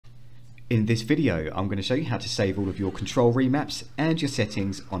In this video, I'm going to show you how to save all of your control remaps and your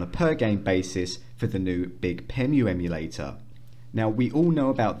settings on a per game basis for the new BigPEmu emulator. Now, we all know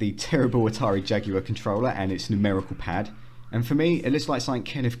about the terrible Atari Jaguar controller and its numerical pad, and for me, it looks like something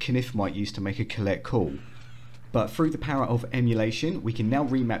Kenneth Kniff might use to make a collect call. But through the power of emulation, we can now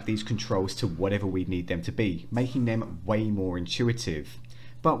remap these controls to whatever we need them to be, making them way more intuitive.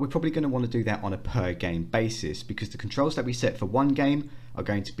 But we're probably going to want to do that on a per game basis because the controls that we set for one game are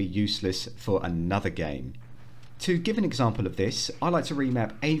going to be useless for another game. To give an example of this, I like to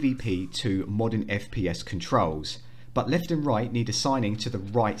remap AVP to modern FPS controls, but left and right need assigning to the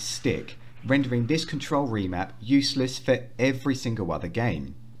right stick, rendering this control remap useless for every single other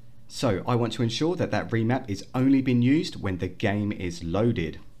game. So I want to ensure that that remap is only being used when the game is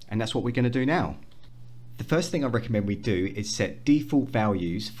loaded, and that's what we're going to do now. The first thing I recommend we do is set default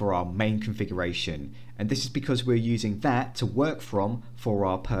values for our main configuration, and this is because we're using that to work from for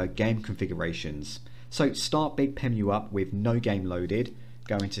our per game configurations. So start BigPEmu up with no game loaded,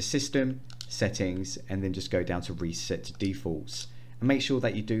 go into System, Settings, and then just go down to Reset to Defaults. And make sure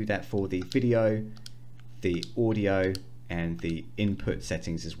that you do that for the video, the audio, and the input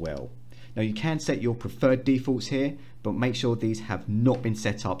settings as well. Now you can set your preferred defaults here, but make sure these have not been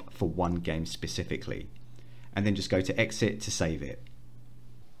set up for one game specifically. And then just go to Exit to save it.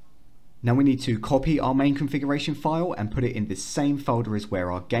 Now we need to copy our main configuration file and put it in the same folder as where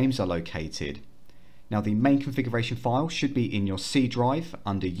our games are located. Now the main configuration file should be in your C drive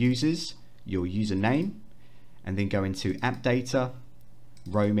under Users, your username, and then go into App Data,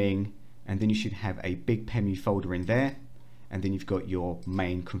 Roaming, and then you should have a BigPEmu folder in there, and then you've got your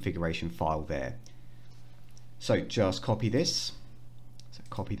main configuration file there. So just copy this, so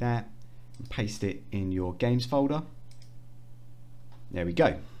copy that, and paste it in your games folder. There we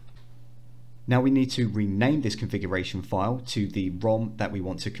go. Now we need to rename this configuration file to the ROM that we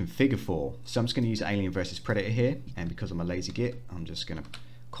want to configure for. So I'm just going to use Alien vs Predator here, and because I'm a lazy git, I'm just going to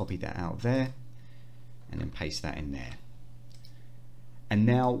copy that out there and then paste that in there. And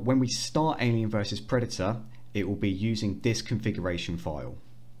now when we start Alien vs Predator, it will be using this configuration file.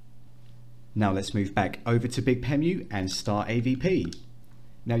 Now let's move back over to BigPEmu and start AVP.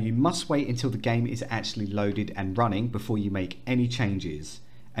 Now you must wait until the game is actually loaded and running before you make any changes.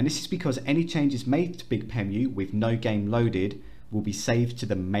 And this is because any changes made to BigPEmu with no game loaded will be saved to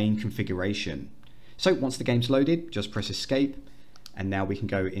the main configuration. So once the game's loaded, just press escape, and now we can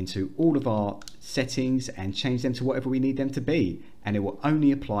go into all of our settings and change them to whatever we need them to be, and it will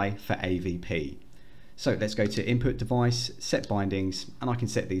only apply for AVP. So let's go to Input Device, Set Bindings, and I can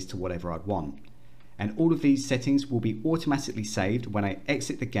set these to whatever I'd want. And all of these settings will be automatically saved when I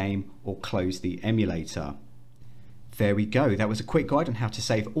exit the game or close the emulator. There we go, that was a quick guide on how to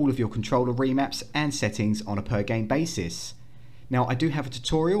save all of your controller remaps and settings on a per game basis. Now I do have a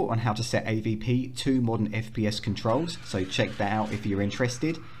tutorial on how to set AVP to modern FPS controls, so check that out if you're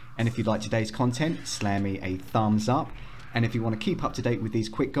interested. And if you like today's content, slam me a thumbs up. And if you want to keep up to date with these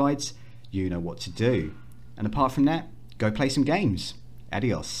quick guides, you know what to do. And apart from that, go play some games.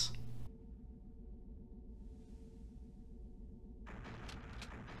 Adios.